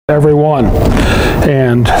Everyone.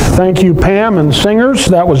 And thank you, Pam and singers.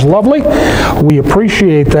 That was lovely. We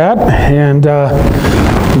appreciate that. And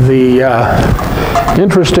the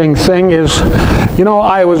interesting thing is, you know,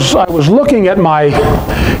 I was looking at my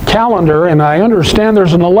calendar, and I understand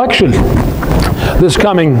there's an election this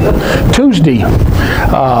coming Tuesday.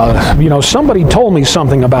 You know, somebody told me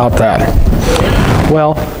something about that.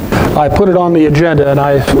 Well, I put it on the agenda, and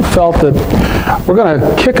I felt that we're going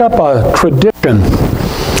to kick up a tradition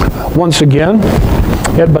once again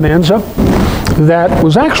at Bonanza that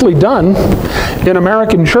was actually done in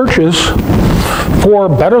American churches for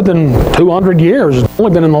better than 200 years. It's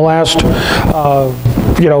only been in the last,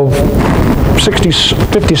 50,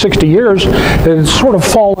 60 years that it's sort of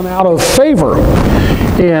fallen out of favor.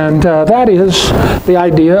 And that is the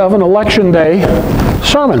idea of an election day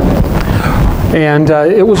sermon. And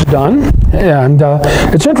it was done. And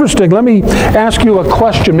it's interesting. Let me ask you a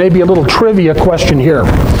question, maybe a little trivia question here.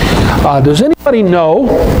 Does anybody know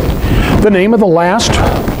the name of the last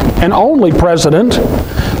and only president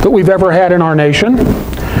that we've ever had in our nation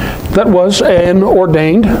that was an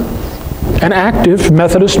ordained, an active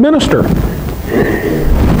Methodist minister?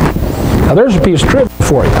 Now there's a piece of trivia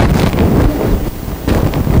for you.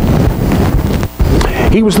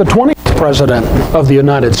 He was the 20th president of the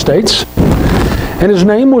United States, and his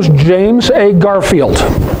name was James A. Garfield.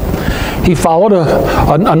 He followed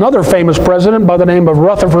another famous president by the name of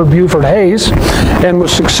Rutherford Buford Hayes and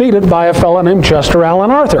was succeeded by a fellow named Chester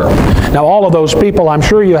Alan Arthur. Now all of those people I'm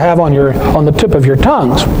sure you have on the tip of your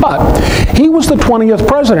tongues, but he was the 20th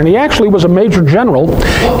president. He actually was a major general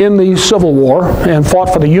in the Civil War and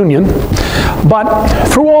fought for the Union. But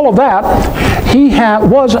through all of that, he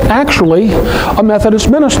was actually a Methodist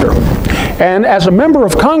minister. And as a member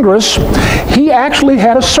of Congress, he actually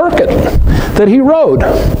had a circuit that he rode.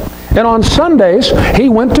 And on Sundays, he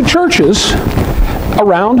went to churches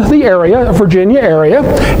around the area, Virginia area,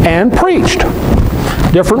 and preached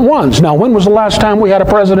different ones. Now, when was the last time we had a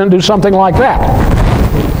president do something like that?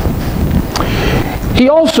 He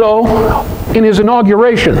also, in his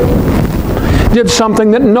inauguration, did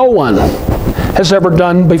something that no one has ever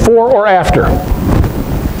done before or after.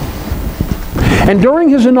 And during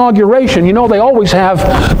his inauguration, you know, they always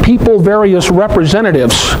have people, various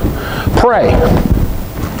representatives, pray.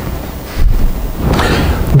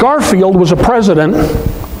 Garfield was a president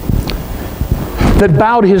that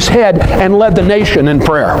bowed his head and led the nation in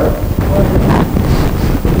prayer.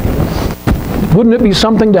 Wouldn't it be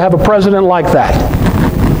something to have a president like that?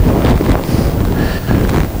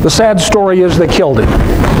 The sad story is they killed him.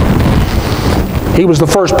 He was the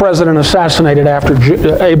first president assassinated after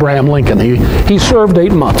Abraham Lincoln. He served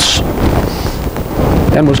 8 months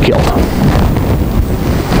and was killed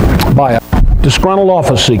by a disgruntled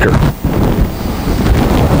office seeker.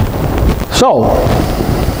 So,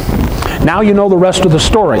 now you know the rest of the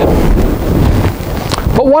story.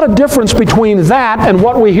 But what a difference between that and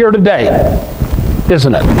what we hear today,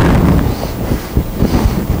 isn't it?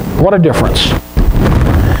 What a difference.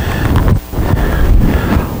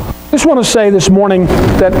 I just want to say this morning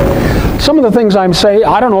that some of the things I'm saying,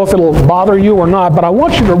 I don't know if it'll bother you or not, but I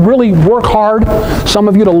want you to really work hard, some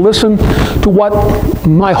of you to listen to what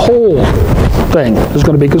my whole thing is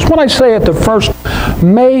going to be. Because when I say it, the first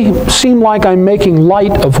may seem like I'm making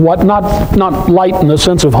light of what, not light in the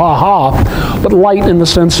sense of ha-ha, but light in the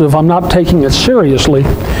sense of I'm not taking it seriously.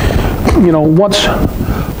 You know, what's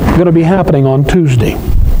going to be happening on Tuesday.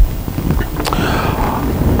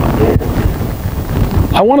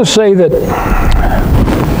 I want to say that,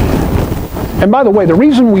 and by the way, the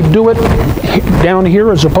reason we do it down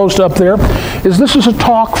here as opposed to up there is this is a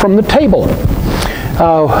talk from the table.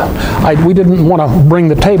 We didn't want to bring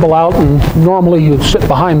the table out, and normally you'd sit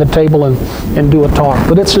behind the table and do a talk,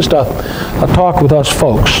 but it's just a talk with us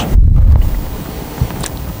folks.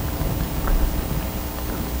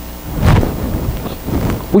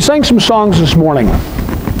 We sang some songs this morning,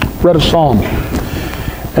 read a psalm.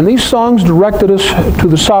 And these songs directed us to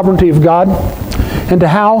the sovereignty of God and to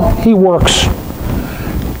how He works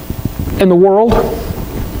in the world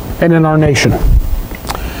and in our nation.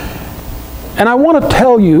 And I want to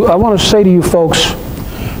tell you, I want to say to you folks,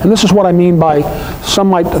 and this is what I mean by some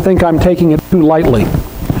might think I'm taking it too lightly,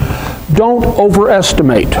 don't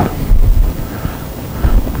overestimate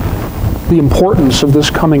the importance of this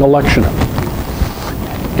coming election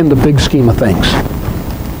in the big scheme of things.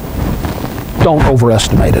 Don't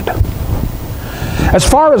overestimate it. As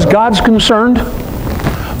far as God's concerned,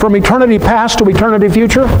 from eternity past to eternity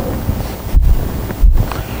future,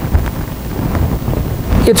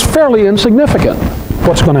 it's fairly insignificant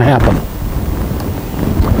what's going to happen.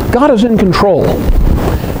 God is in control,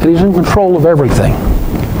 and He's in control of everything.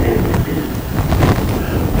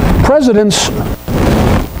 Presidents,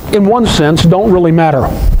 in one sense, don't really matter.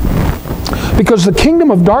 Because the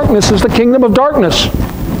kingdom of darkness is the kingdom of darkness.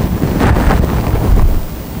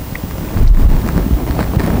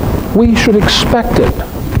 We should expect it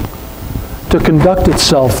to conduct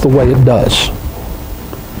itself the way it does.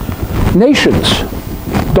 Nations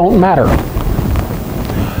don't matter.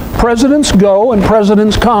 Presidents go and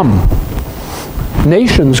presidents come.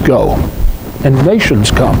 Nations go and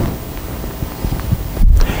nations come.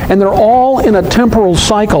 And they're all in a temporal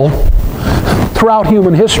cycle throughout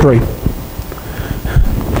human history.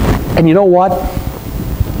 And you know what?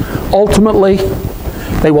 Ultimately,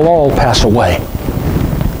 they will all pass away.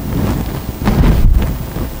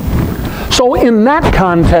 So in that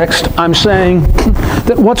context, I'm saying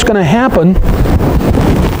that what's going to happen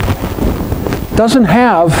doesn't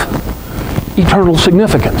have eternal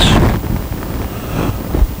significance.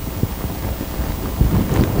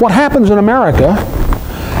 What happens in America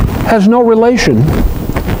has no relation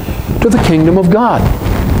to the kingdom of God.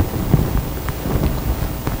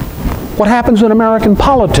 What happens in American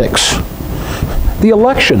politics, the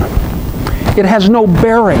election, it has no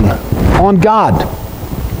bearing on God.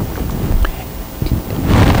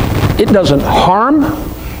 It doesn't harm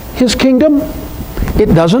His kingdom.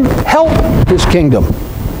 It doesn't help His kingdom.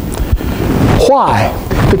 Why?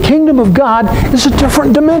 The kingdom of God is a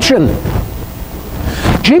different dimension.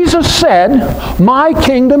 Jesus said, "My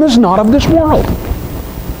kingdom is not of this world."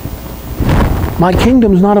 My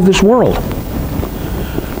kingdom is not of this world.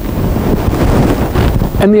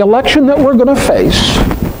 And the election that we're going to face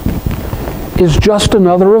is just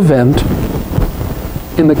another event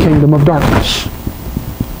in the kingdom of darkness.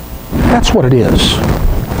 That's what it is.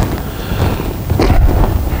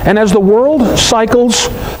 And as the world cycles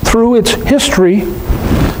through its history,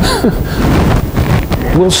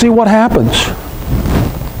 we'll see what happens.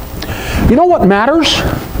 You know what matters?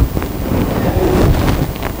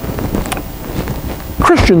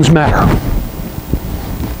 Christians matter.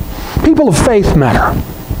 People of faith matter.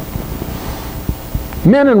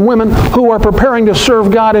 Men and women who are preparing to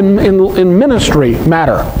serve God in ministry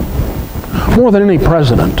matter more than any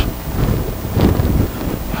president.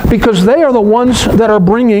 Because they are the ones that are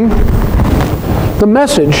bringing the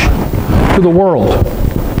message to the world.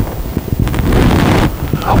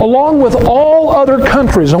 Along with all other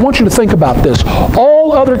countries, I want you to think about this,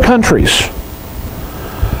 all other countries,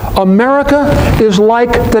 America is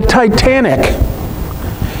like the Titanic.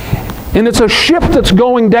 And it's a ship that's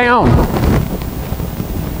going down.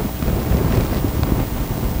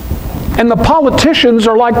 And the politicians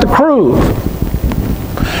are like the crew.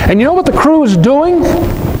 And you know what the crew is doing?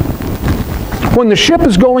 When the ship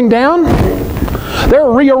is going down, they're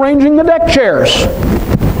rearranging the deck chairs.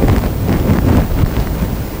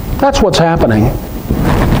 That's what's happening.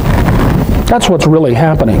 That's what's really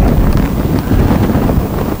happening.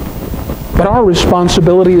 But our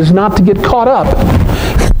responsibility is not to get caught up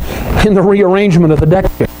in the rearrangement of the deck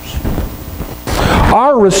chairs.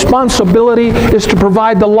 Our responsibility is to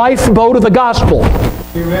provide the lifeboat of the gospel.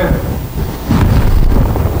 Amen.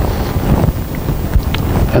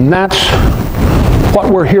 And that's what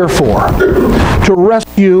we're here for, to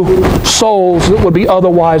rescue souls that would be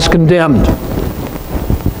otherwise condemned.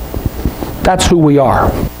 That's who we are.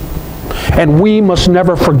 And we must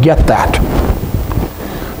never forget that.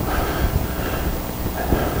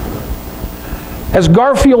 As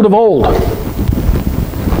Garfield of old,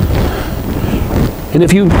 and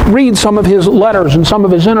if you read some of his letters and some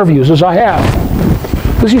of his interviews, as I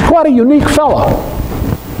have, because he's quite a unique fellow.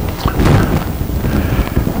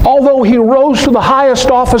 Although he rose to the highest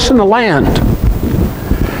office in the land,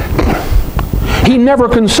 he never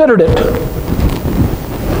considered it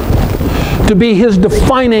to be his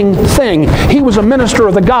defining thing. He was a minister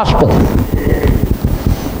of the gospel.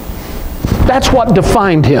 That's what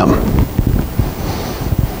defined him.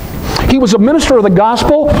 He was a minister of the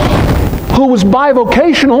gospel who was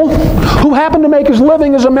bivocational, who happened to make his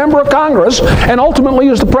living as a member of Congress and ultimately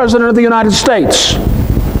as the President of the United States.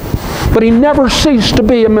 But he never ceased to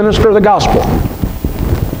be a minister of the gospel.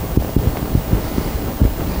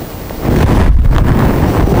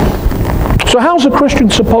 So how's a Christian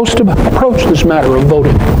supposed to approach this matter of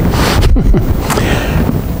voting?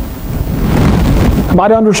 Am I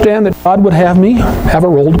to understand that God would have me have a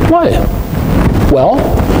role to play? Well,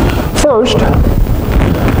 first,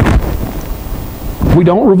 we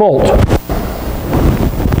don't revolt.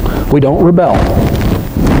 We don't rebel.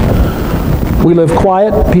 We live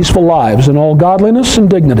quiet, peaceful lives in all godliness and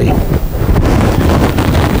dignity.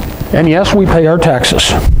 And yes, we pay our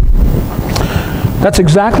taxes. That's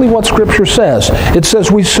exactly what Scripture says. It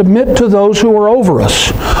says we submit to those who are over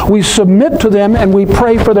us. We submit to them and we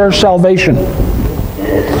pray for their salvation.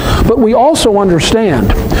 But we also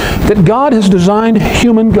understand that God has designed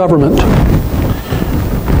human government.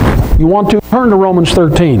 You want to turn to Romans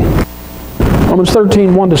 13. Romans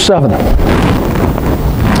 13, 1 to 7.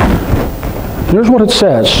 Here's what it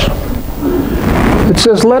says. It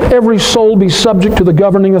says, "Let every soul be subject to the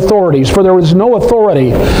governing authorities, for there is no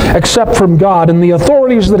authority except from God, and the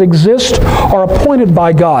authorities that exist are appointed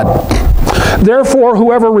by God. Therefore,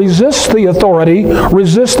 whoever resists the authority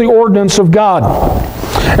resists the ordinance of God.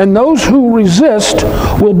 And those who resist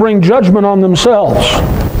will bring judgment on themselves.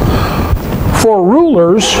 For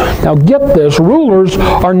rulers," now get this, "rulers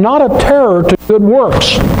are not a terror to good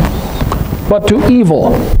works, but to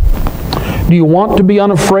evil. Do you want to be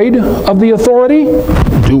unafraid of the authority?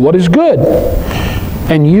 Do what is good,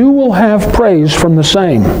 and you will have praise from the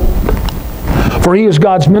same. For he is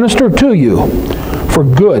God's minister to you for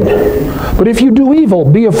good. But if you do evil,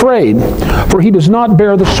 be afraid, for he does not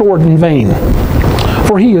bear the sword in vain.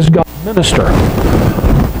 For he is God's minister,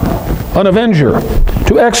 an avenger,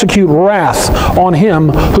 to execute wrath on him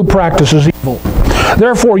who practices evil.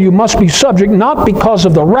 Therefore you must be subject, not because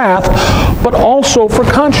of the wrath, but also for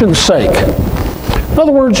conscience sake." In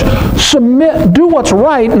other words, submit, do what's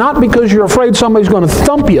right, not because you're afraid somebody's going to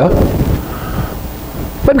thump you,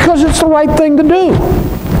 but because it's the right thing to do.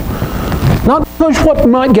 Not because what you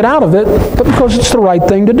might get out of it, but because it's the right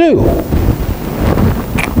thing to do.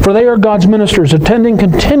 For they are God's ministers, attending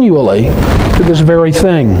continually to this very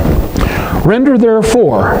thing. Render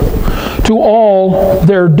therefore to all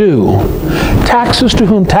their due. Taxes to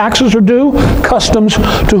whom taxes are due, customs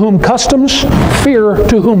to whom customs, fear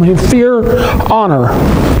to whom fear, honor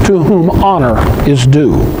to whom honor is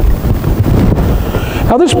due.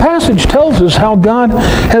 Now this passage tells us how God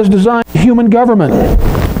has designed human government.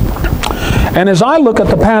 And as I look at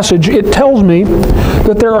the passage, it tells me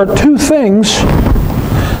that there are two things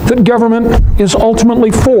that government is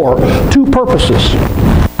ultimately for. Two purposes.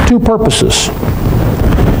 Two purposes.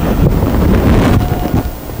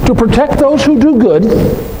 To protect those who do good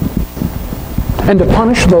and to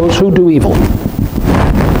punish those who do evil.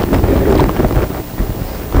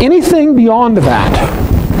 Anything beyond that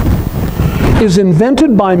is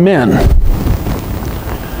invented by men.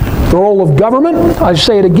 The role of government, I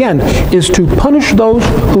say it again, is to punish those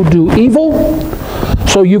who do evil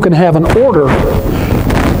so you can have an order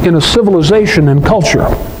in a civilization and culture.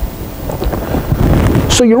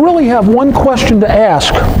 So you really have one question to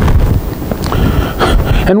ask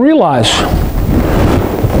and realize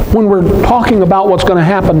when we're talking about what's going to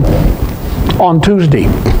happen on Tuesday.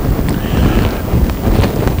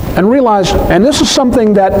 And realize, and this is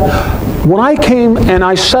something that when I came and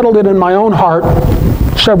I settled it in my own heart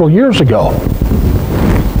several years ago,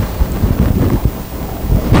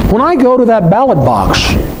 when I go to that ballot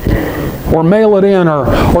box, or mail it in, or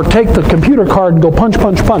take the computer card and go punch,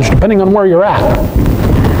 punch, punch, depending on where you're at,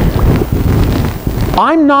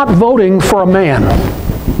 I'm not voting for a man.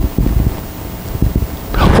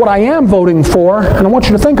 What I am voting for, and I want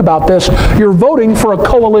you to think about this, you're voting for a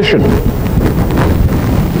coalition.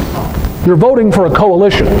 You're voting for a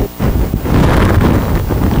coalition.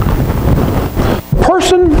 The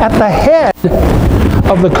person at the head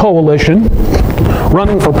of the coalition,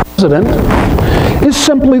 running for president, is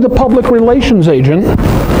simply the public relations agent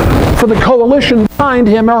for the coalition behind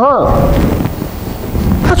him or her.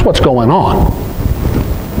 That's what's going on.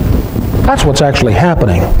 That's what's actually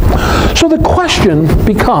happening. So the question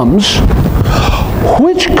becomes,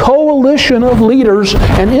 which coalition of leaders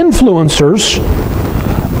and influencers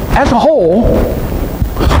as a whole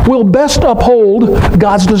will best uphold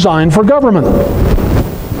God's design for government?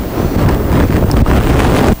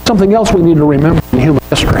 Something else we need to remember in human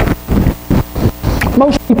history.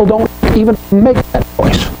 Most people don't even make that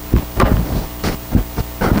choice.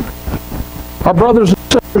 Our brothers and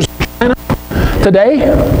sisters in China today,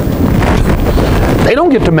 they don't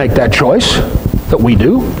get to make that choice that we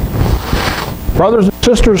do. Brothers and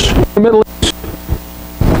sisters in the Middle East,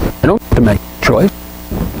 they don't get to make that choice.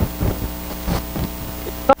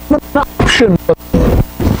 It's not an option.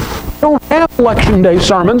 They don't have election day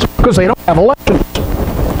sermons because they don't have elections.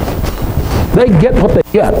 They get what they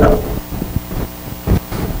get.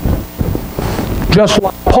 Just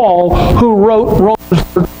like Paul, who wrote Romans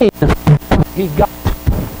 13, he got.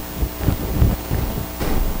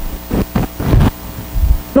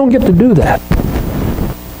 We don't get to do that.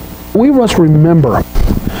 We must remember,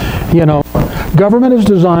 government is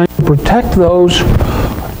designed to protect those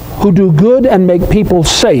who do good and make people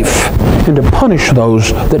safe, and to punish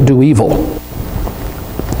those that do evil.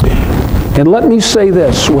 And let me say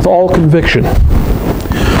this with all conviction.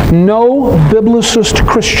 No biblicist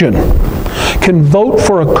Christian can vote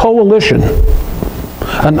for a coalition,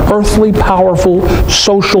 an earthly, powerful,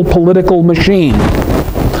 social, political machine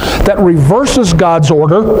that reverses God's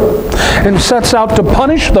order and sets out to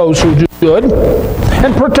punish those who do good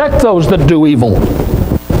and protect those that do evil.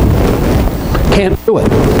 Can't do it.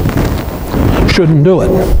 Shouldn't do it.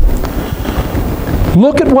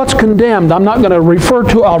 Look at what's condemned. I'm not going to refer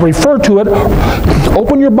to, I'll refer to it.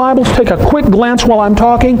 Open your Bibles, take a quick glance while I'm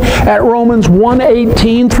talking at Romans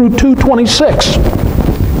 1:18 through 2:26.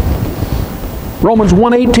 Romans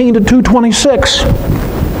 1:18 to 2:26.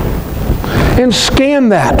 And scan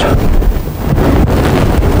that.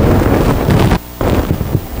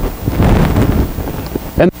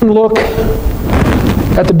 And then look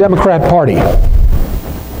at the Democrat Party.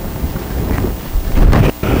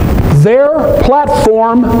 Their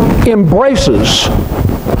platform embraces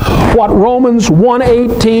what Romans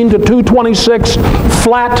 1:18 to 2:26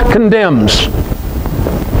 flat condemns.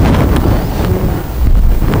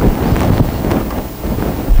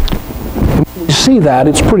 When we see that,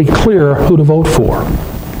 it's pretty clear who to vote for.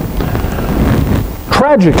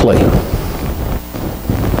 Tragically,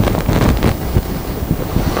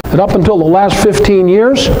 and up until the last 15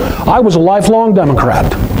 years, I was a lifelong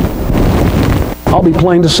Democrat. I'll be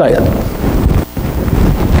plain to say it.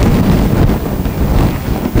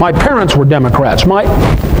 My parents were Democrats. My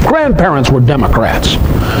grandparents were Democrats.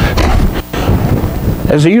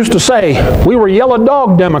 As they used to say, we were yellow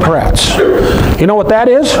dog Democrats. You know what that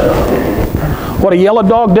is? What a yellow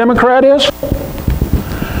dog Democrat is?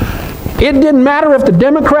 It didn't matter if the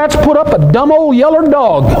Democrats put up a dumb old yellow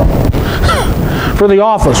dog for the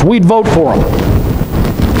office. We'd vote for them.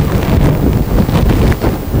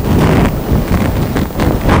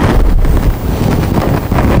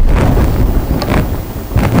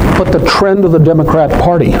 But the trend of the Democrat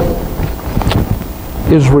Party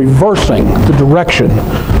is reversing the direction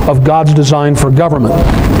of God's design for government.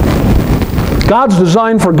 God's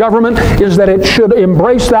design for government is that it should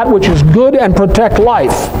embrace that which is good and protect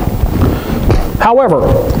life. However,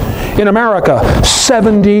 in America,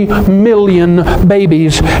 70 million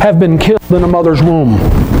babies have been killed in a mother's womb.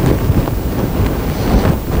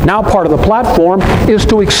 Now part of the platform is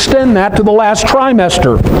to extend that to the last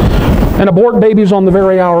trimester and abort babies on the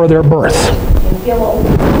very hour of their birth.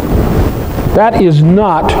 That is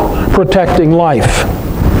not protecting life.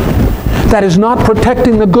 That is not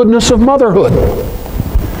protecting the goodness of motherhood.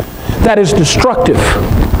 That is destructive.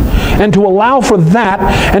 And to allow for that,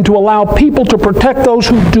 and to allow people to protect those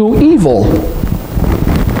who do evil,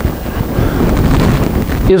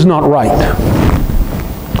 is not right.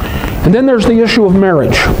 And then there's the issue of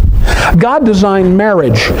marriage. God designed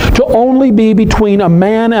marriage to only be between a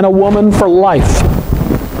man and a woman for life.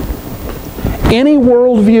 Any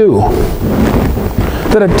worldview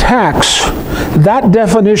that attacks that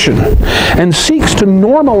definition and seeks to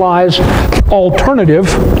normalize alternative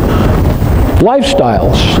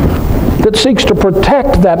lifestyles, that seeks to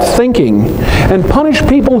protect that thinking and punish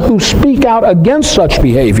people who speak out against such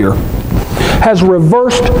behavior, has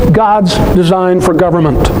reversed God's design for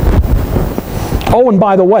government. Oh, and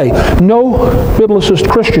by the way, no biblicist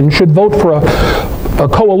Christian should vote for a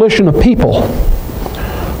coalition of people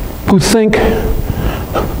who think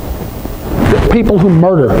that people who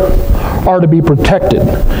murder are to be protected,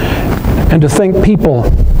 and to think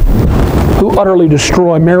people who utterly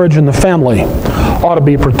destroy marriage and the family ought to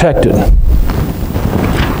be protected,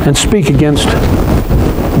 and speak against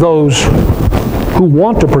those who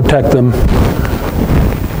want to protect them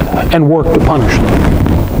and work to punish them.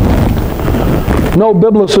 No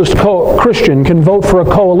biblicist Christian can vote for a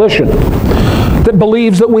coalition that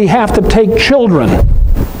believes that we have to take children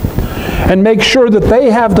and make sure that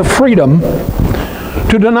they have the freedom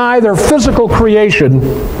to deny their physical creation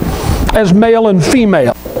as male and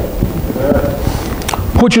female,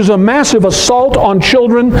 which is a massive assault on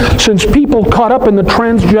children, since people caught up in the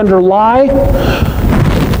transgender lie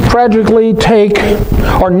tragically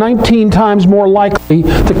are 19 times more likely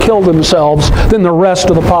to kill themselves than the rest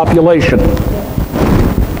of the population.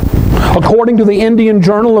 According to the Indian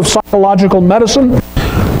Journal of Psychological Medicine,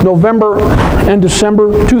 November and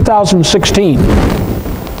December 2016,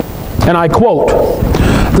 and I quote,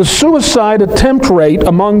 "The suicide attempt rate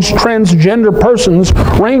amongst transgender persons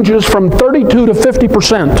ranges from 32 to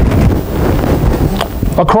 50%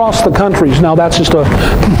 across the countries." Now that's just the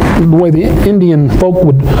way the Indian folk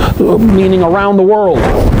would, meaning around the world.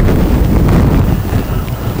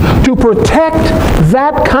 To To protect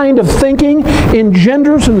that kind of thinking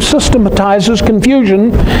engenders and systematizes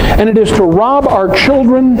confusion, and it is to rob our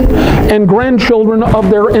children and grandchildren of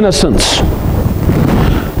their innocence.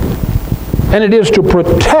 And it is to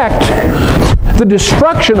protect the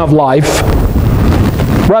destruction of life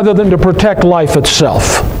rather than to protect life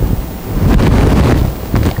itself.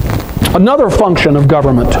 Another function of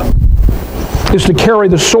government is to carry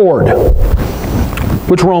the sword,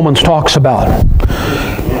 which Romans talks about.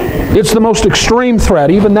 It's the most extreme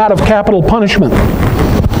threat, even that of capital punishment.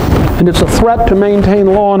 And it's a threat to maintain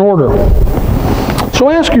law and order. So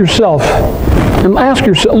ask yourself,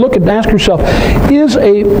 is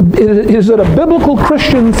it a biblical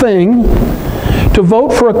Christian thing to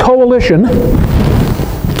vote for a coalition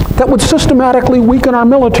that would systematically weaken our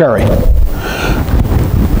military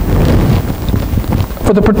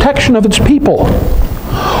for the protection of its people,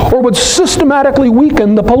 or would systematically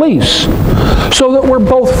weaken the police so that we're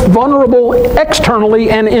both vulnerable externally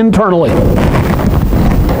and internally?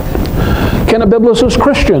 Can a biblicist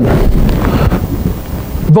Christian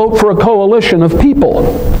vote for a coalition of people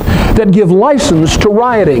that give license to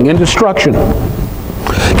rioting and destruction?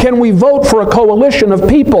 Can we vote for a coalition of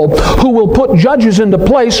people who will put judges into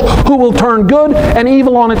place who will turn good and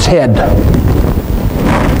evil on its head?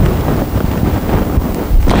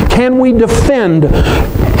 Can we defend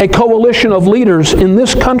a coalition of leaders in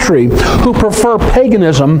this country who prefer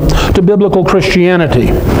paganism to biblical Christianity?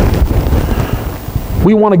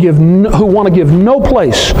 Who want to give no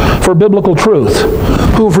place for biblical truth,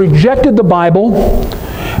 who have rejected the Bible,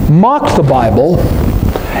 mocked the Bible,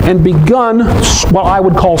 and begun what I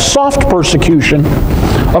would call soft persecution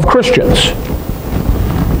of Christians.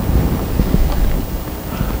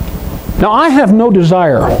 Now, I have no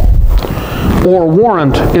desire or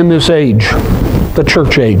warrant in this age, the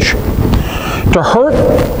church age, to hurt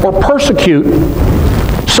or persecute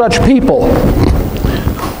such people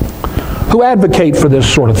who advocate for this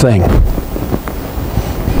sort of thing.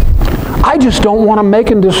 I just don't want them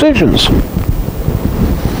making decisions.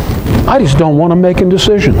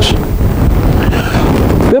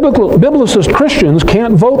 Biblicist Christians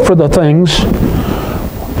can't vote for the things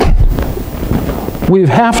we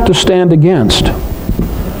have to stand against.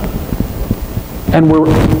 And we're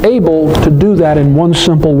able to do that in one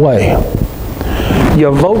simple way.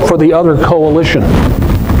 You vote for the other coalition.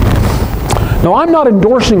 Now, I'm not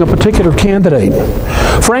endorsing a particular candidate.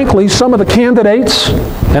 Frankly, some of the candidates,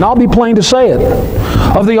 and I'll be plain to say it,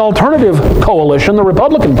 of the alternative coalition, the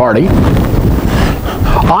Republican Party,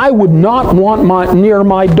 I would not want near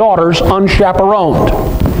my daughters unchaperoned.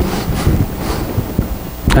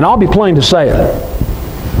 And I'll be plain to say it.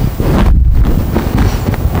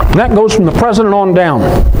 And that goes from the president on down.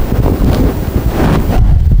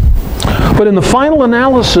 But in the final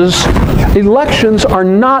analysis, elections are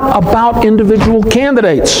not about individual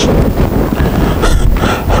candidates,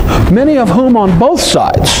 many of whom on both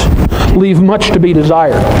sides leave much to be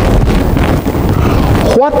desired.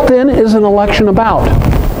 What then is an election about?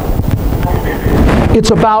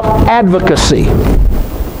 It's about advocacy.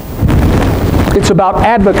 It's about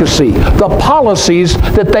advocacy, the policies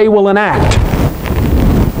that they will enact.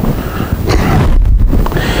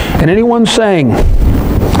 And anyone saying,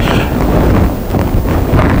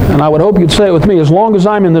 and I would hope you'd say it with me, as long as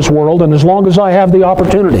I'm in this world and as long as I have the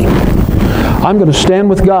opportunity, I'm going to stand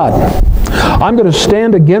with God. I'm going to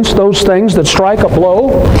stand against those things that strike a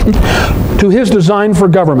blow to His design for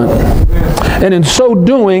government. And in so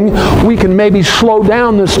doing, we can maybe slow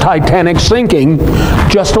down this Titanic sinking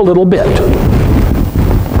just a little bit.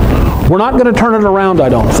 We're not going to turn it around, I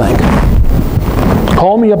don't think.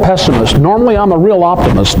 Call me a pessimist. Normally I'm a real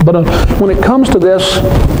optimist, but when it comes to this,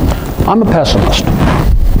 I'm a pessimist.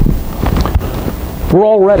 We're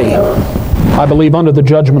already, I believe, under the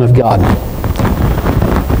judgment of God.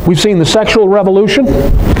 We've seen the sexual revolution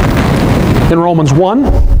in Romans 1.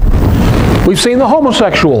 We've seen the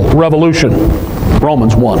homosexual revolution,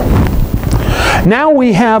 Romans 1. Now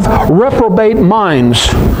we have reprobate minds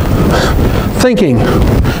thinking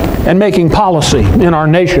and making policy in our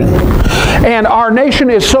nation. And our nation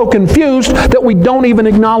is so confused that we don't even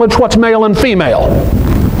acknowledge what's male and female.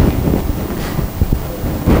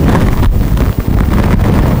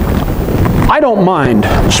 I don't mind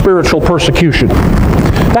spiritual persecution.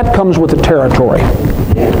 That comes with the territory.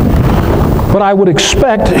 But I would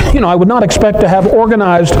expect, I would not expect to have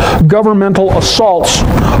organized governmental assaults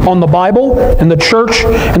on the Bible and the church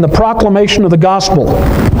and the proclamation of the gospel.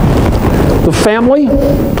 The family,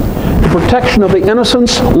 the protection of the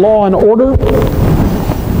innocents, law and order,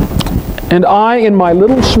 and I, in my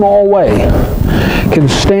little small way, can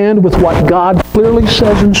stand with what God clearly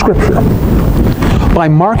says in Scripture. by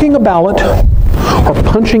marking a ballot or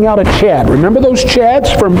punching out a chad. Remember those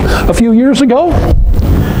chads from a few years ago?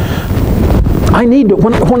 I need to,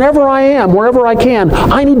 whenever I am, wherever I can,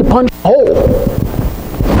 I need to punch a hole.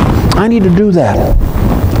 I need to do that.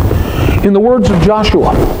 In the words of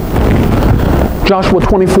Joshua, Joshua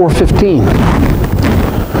 24:15,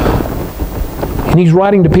 and he's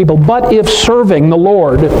writing to people, "But if serving the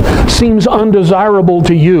Lord seems undesirable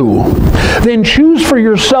to you, then choose for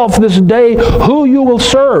yourself this day who you will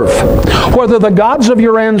serve, whether the gods of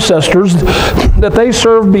your ancestors that they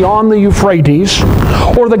served beyond the Euphrates,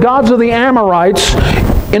 or the gods of the Amorites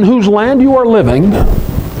in whose land you are living.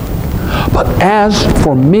 But as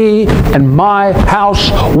for me and my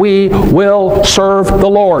house, we will serve the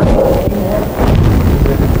Lord."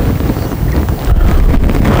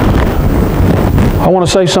 I want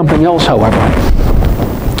to say something else, however.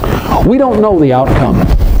 We don't know the outcome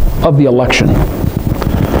of the election.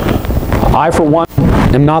 I, for one,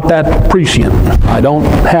 am not that prescient. I don't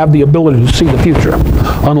have the ability to see the future,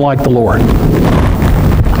 unlike the Lord.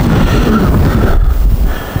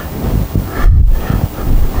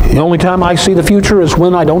 The only time I see the future is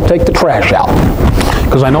when I don't take the trash out,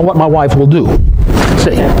 because I know what my wife will do.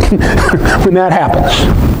 See, when that happens.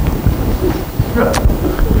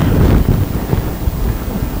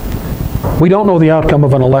 We don't know the outcome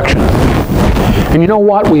of an election. And you know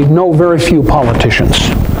what? We know very few politicians.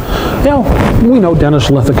 You know, we know Dennis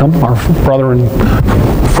Linthicum, our brother and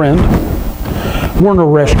friend. Werner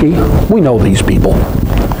Reschke. We know these people.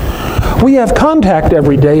 We have contact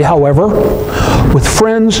every day, however, with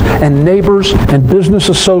friends and neighbors and business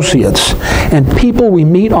associates and people we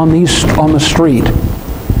meet on the street.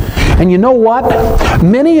 And you know what?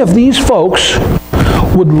 Many of these folks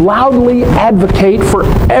would loudly advocate for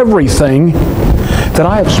everything that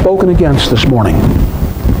I have spoken against this morning.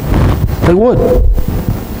 They would.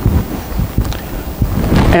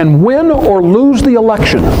 And win or lose the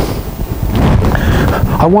election,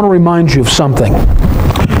 I want to remind you of something.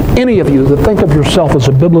 Any of you that think of yourself as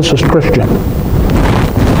a biblicist Christian,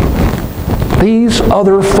 these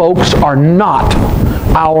other folks are not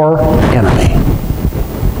our enemy.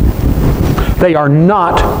 They are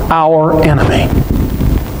not our enemy.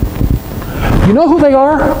 You know who they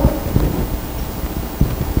are?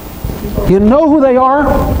 You know who they are?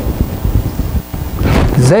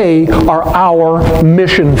 They are our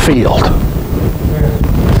mission field.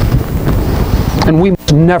 And we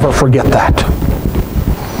must never forget that.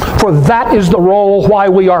 For that is the role why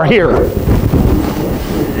we are here.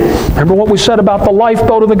 Remember what we said about the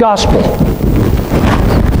lifeboat of the gospel.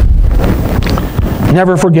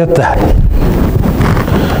 Never forget that.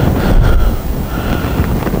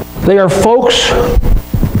 They are folks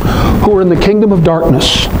who are in the kingdom of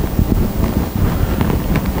darkness.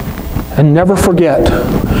 And never forget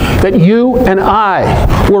that you and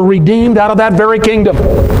I were redeemed out of that very kingdom.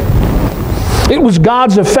 It was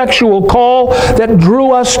God's effectual call that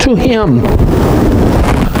drew us to Him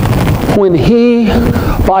when He,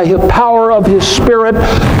 by the power of His Spirit,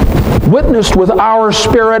 witnessed with our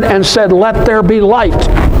spirit and said, "Let there be light."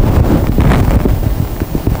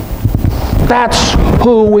 That's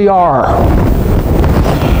who we are.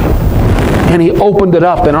 And He opened it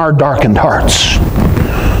up in our darkened hearts.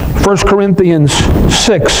 1 Corinthians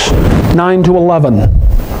 6, 9 to 11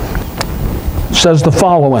 says the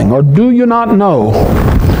following, "Or do you not know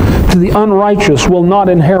that the unrighteous will not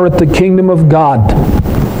inherit the kingdom of God?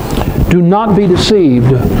 Do not be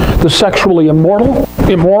deceived. The sexually immoral,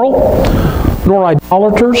 nor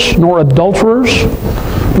idolaters, nor adulterers,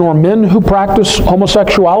 nor men who practice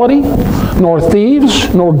homosexuality, nor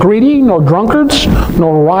thieves, nor greedy, nor drunkards,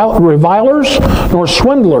 nor revilers, nor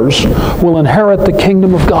swindlers will inherit the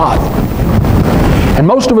kingdom of God." And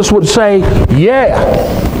most of us would say, yeah.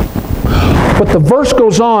 But the verse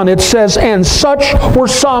goes on, it says, "And such were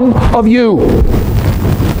some of you.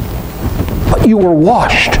 But you were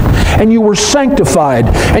washed, and you were sanctified,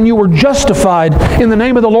 and you were justified in the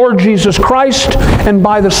name of the Lord Jesus Christ and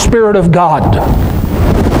by the Spirit of God."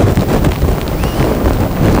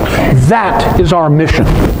 That is our mission.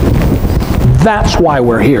 That's why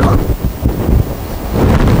we're here.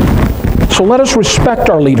 So let us respect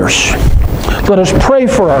our leaders. Let us pray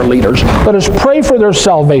for our leaders. Let us pray for their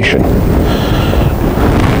salvation.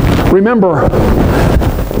 Remember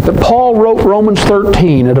that Paul wrote Romans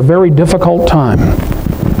 13 at a very difficult time.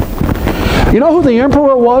 You know who the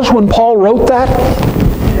emperor was when Paul wrote that?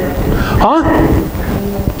 Huh?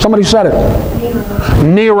 Somebody said it.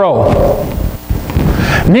 Nero.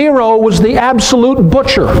 Nero was the absolute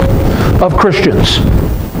butcher of Christians.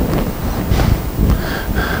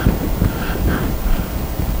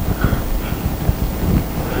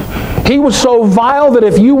 He was so vile that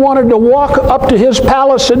if you wanted to walk up to his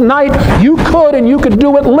palace at night, you could, and you could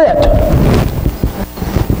do it lit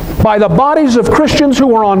by the bodies of Christians who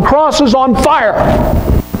were on crosses on fire.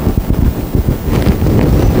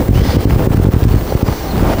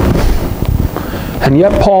 And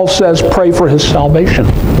yet Paul says, pray for his salvation.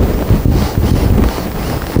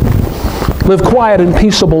 Live quiet and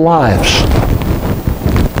peaceable lives.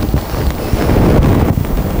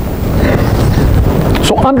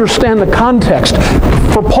 So understand the context.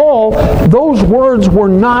 For Paul, those words were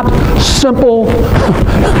not simple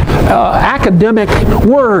academic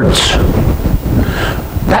words.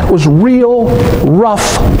 That was real,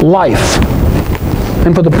 rough life.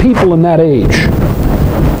 And for the people in that age.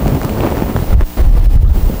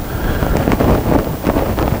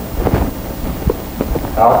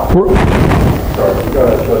 Sorry, you got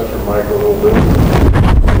to adjust your mic a little bit.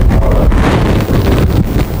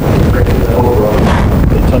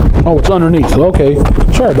 Oh, it's underneath. Okay.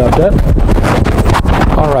 Sorry about that.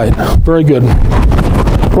 All right. Very good.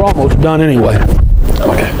 We're almost done anyway.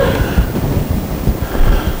 Okay.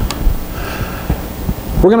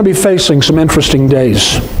 We're going to be facing some interesting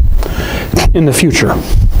days in the future.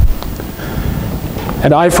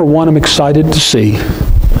 And I, for one, am excited to see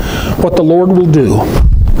what the Lord will do,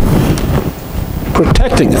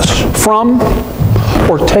 protecting us from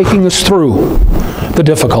or taking us through the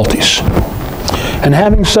difficulties. And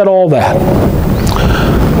having said all that,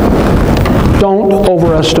 don't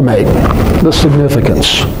overestimate the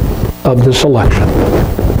significance of this election.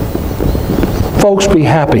 Folks, be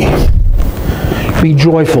happy. Be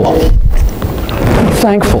joyful. Be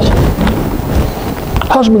thankful.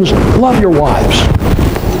 Husbands, love your wives.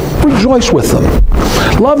 Rejoice with them.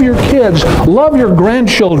 Love your kids. Love your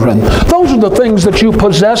grandchildren. Those are the things that you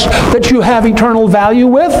possess, that you have eternal value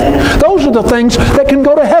with. Those are the things that can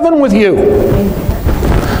go to heaven with you.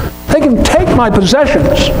 They can take my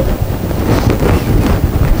possessions.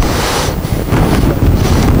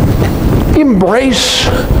 Embrace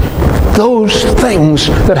those things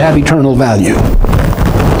that have eternal value.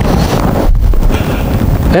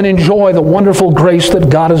 And enjoy the wonderful grace that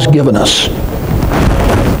God has given us.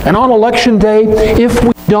 And on election day, if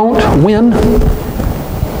we don't win,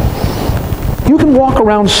 you can walk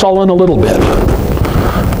around sullen a little bit.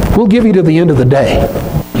 We'll give you to the end of the day.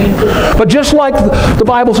 But just like the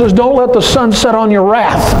Bible says, don't let the sun set on your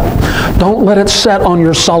wrath. Don't let it set on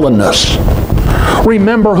your sullenness.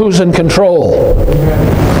 Remember who's in control.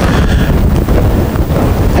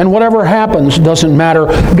 And whatever happens doesn't matter.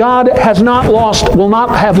 God has not lost, will not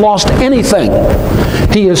have lost anything.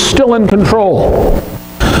 He is still in control.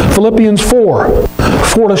 Philippians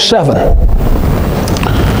 4:4-7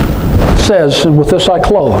 says, and with this I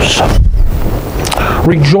close,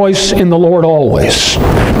 rejoice in the Lord always.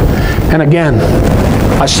 And again,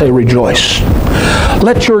 I say rejoice.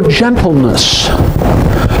 Let your gentleness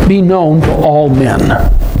be known to all men.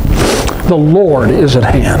 The Lord is at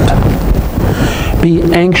hand. Be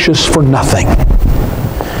anxious for nothing.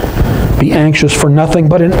 Be anxious for nothing,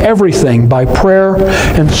 but in everything by prayer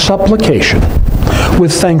and supplication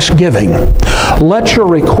with thanksgiving. Let your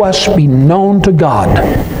requests be known to God,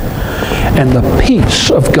 and the peace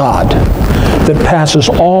of God that passes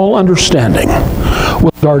all understanding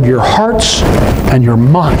will guard your hearts and your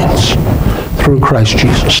minds through Christ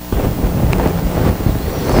Jesus.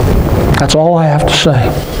 That's all I have to say.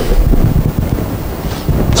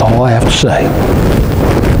 That's all I have to say.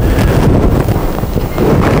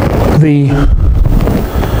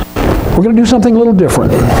 We're going to do something a little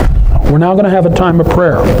different. We're now going to have a time of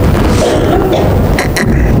prayer.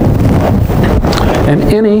 And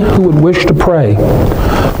any who would wish to pray,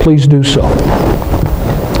 please do so.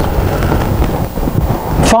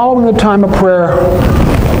 Following the time of prayer,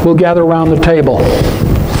 we'll gather around the table,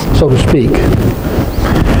 so to speak.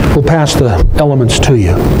 We'll pass the elements to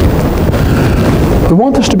you. We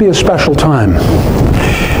want this to be a special time.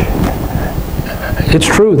 It's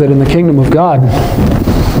true that in the kingdom of God,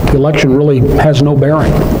 the election really has no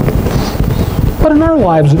bearing. But in our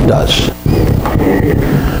lives it does.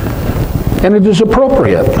 And it is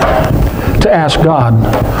appropriate to ask God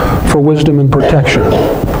for wisdom and protection,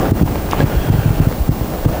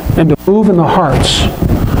 and to move in the hearts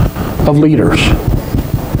of leaders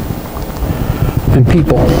and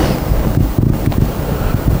people.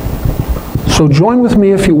 So join with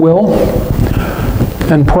me, if you will,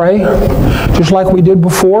 and pray, just like we did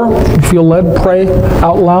before. If you feel led, pray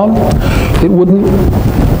out loud.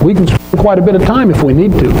 We can spend quite a bit of time if we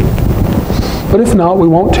need to. But if not, we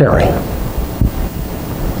won't tarry.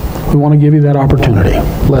 We want to give you that opportunity.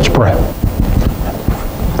 Let's pray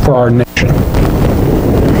for our nation.